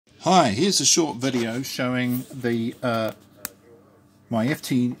Hi, here's a short video showing the my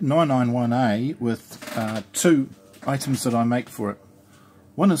FT991A with two items that I make for it.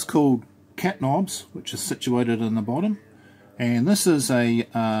 One is called CatKnobz, which is situated in the bottom, and this is a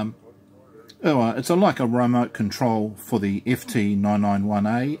it's like a remote control for the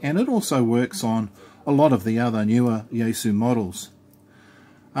FT991A, and it also works on a lot of the other newer Yaesu models.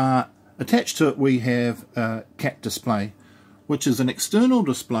 Attached to it we have CatDisplay, which is an external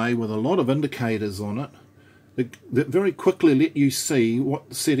display with a lot of indicators on it that very quickly let you see what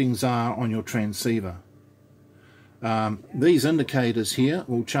the settings are on your transceiver. These indicators here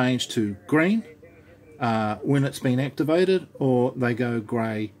will change to green when it's been activated, or they go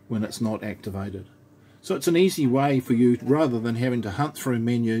grey when it's not activated. So it's an easy way for you, rather than having to hunt through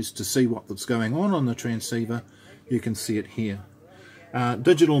menus to see what's going on the transceiver, you can see it here.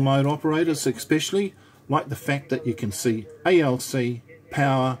 Digital mode operators especially like the fact that you can see ALC,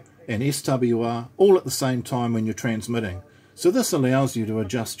 power and SWR all at the same time when you're transmitting. So this allows you to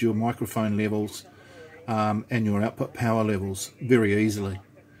adjust your microphone levels and your output power levels very easily.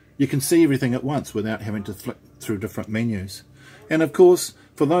 You can see everything at once without having to flick through different menus. And of course,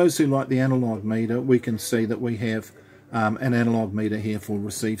 for those who like the analog meter, we can see that we have an analog meter here for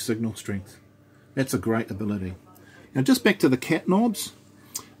receive signal strength. That's a great ability. Now just back to the CatKnobz.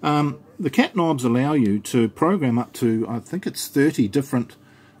 The CatKnobz allow you to program up to, I think it's 30 different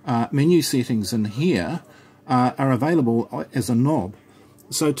menu settings in here are available as a knob.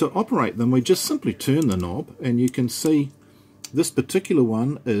 So to operate them, we just simply turn the knob, and you can see this particular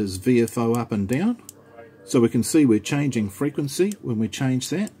one is VFO up and down. So we can see we're changing frequency when we change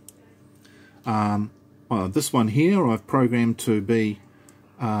that. This one here I've programmed to be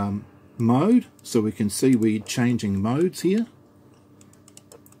mode, so we can see we're changing modes here.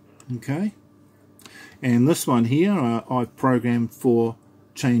 Okay, and this one here I've programmed for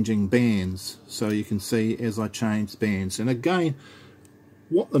changing bands, so you can see as I change bands. And again,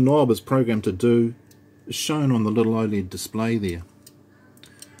 what the knob is programmed to do is shown on the little OLED display there.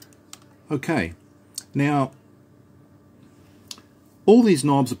 Okay, now all these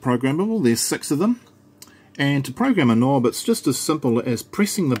knobs are programmable. There's 6 of them, and to program a knob it's just as simple as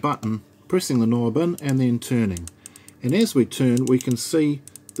pressing the button, pressing the knob in and then turning. And as we turn, we can see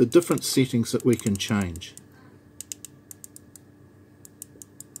the different settings that we can change.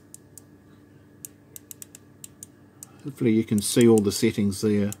 Hopefully you can see all the settings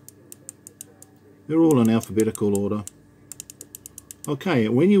there. They're all in alphabetical order. Okay,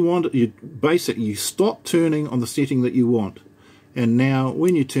 when you want it, you stop turning on the setting that you want, and now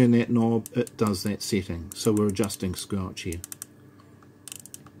when you turn that knob it does that setting. So we're adjusting squelch here.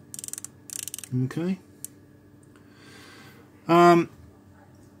 Okay.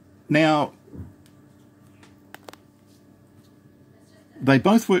 Now, they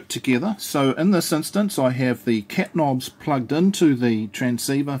both work together. So in this instance I have the CatKnobz plugged into the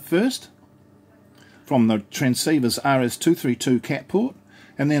transceiver first from the transceiver's RS232 cat port,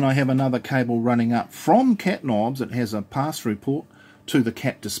 and then I have another cable running up from CatKnobz. It has a pass-through port to the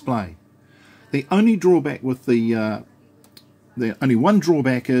CatDisplay. The only drawback with only one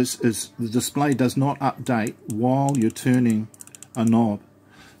drawback is the display does not update while you're turning a knob.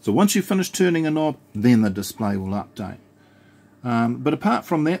 So once you finish turning a knob, then the display will update. But apart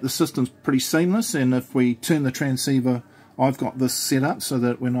from that, the system's pretty seamless, and if we turn the transceiver, I've got this set up so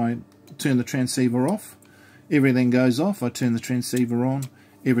that when I turn the transceiver off, everything goes off. I turn the transceiver on,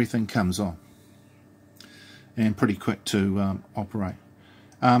 everything comes on. And pretty quick to operate.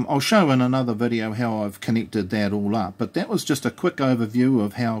 I'll show in another video how I've connected that all up, but that was just a quick overview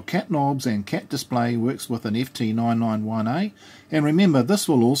of how CatKnobz and CatDisplay works with an FT991A. And remember, this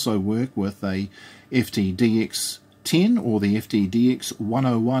will also work with a FTDX10 or the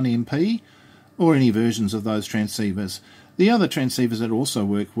FTDX101MP or any versions of those transceivers. The other transceivers that also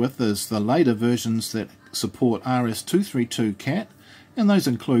work with is the later versions that support RS232 Cat, and those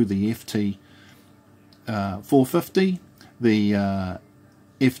include the FT450, the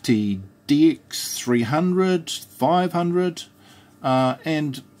FTDX 300, 500,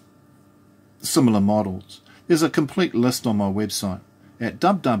 and similar models. There's a complete list on my website at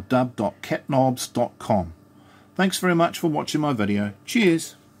www.catknobz.com. Thanks very much for watching my video.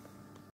 Cheers!